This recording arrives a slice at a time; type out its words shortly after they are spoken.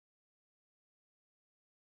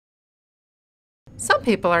Some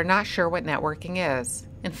people are not sure what networking is.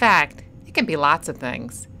 In fact, it can be lots of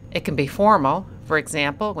things. It can be formal, for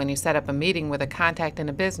example, when you set up a meeting with a contact in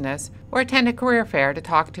a business or attend a career fair to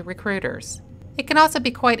talk to recruiters. It can also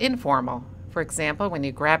be quite informal, for example, when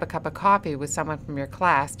you grab a cup of coffee with someone from your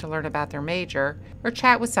class to learn about their major or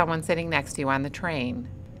chat with someone sitting next to you on the train.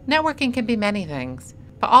 Networking can be many things,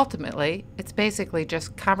 but ultimately, it's basically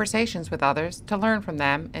just conversations with others to learn from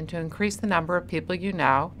them and to increase the number of people you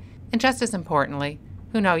know, and just as importantly,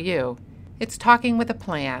 who know you. It's talking with a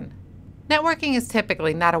plan. Networking is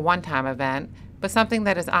typically not a one-time event, but something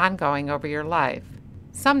that is ongoing over your life.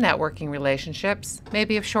 Some networking relationships may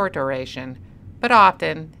be of short duration, but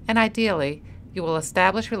often, and ideally, you will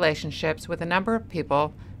establish relationships with a number of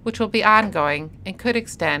people which will be ongoing and could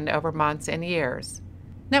extend over months and years.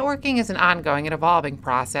 Networking is an ongoing and evolving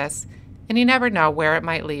process, and you never know where it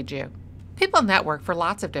might lead you. People network for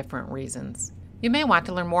lots of different reasons. You may want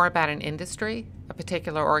to learn more about an industry, a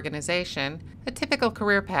particular organization, a typical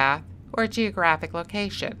career path, or a geographic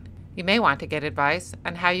location. You may want to get advice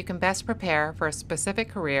on how you can best prepare for a specific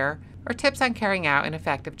career or tips on carrying out an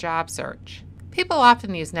effective job search. People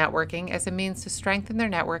often use networking as a means to strengthen their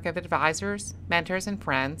network of advisors, mentors, and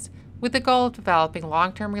friends, with the goal of developing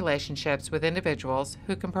long-term relationships with individuals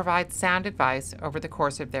who can provide sound advice over the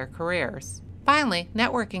course of their careers. Finally,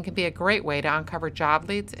 networking can be a great way to uncover job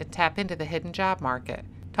leads and tap into the hidden job market.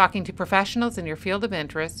 Talking to professionals in your field of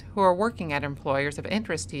interest who are working at employers of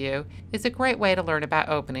interest to you is a great way to learn about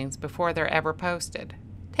openings before they're ever posted.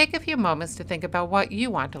 Take a few moments to think about what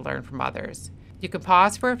you want to learn from others. You can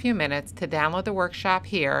pause for a few minutes to download the workshop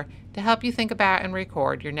here to help you think about and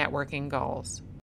record your networking goals.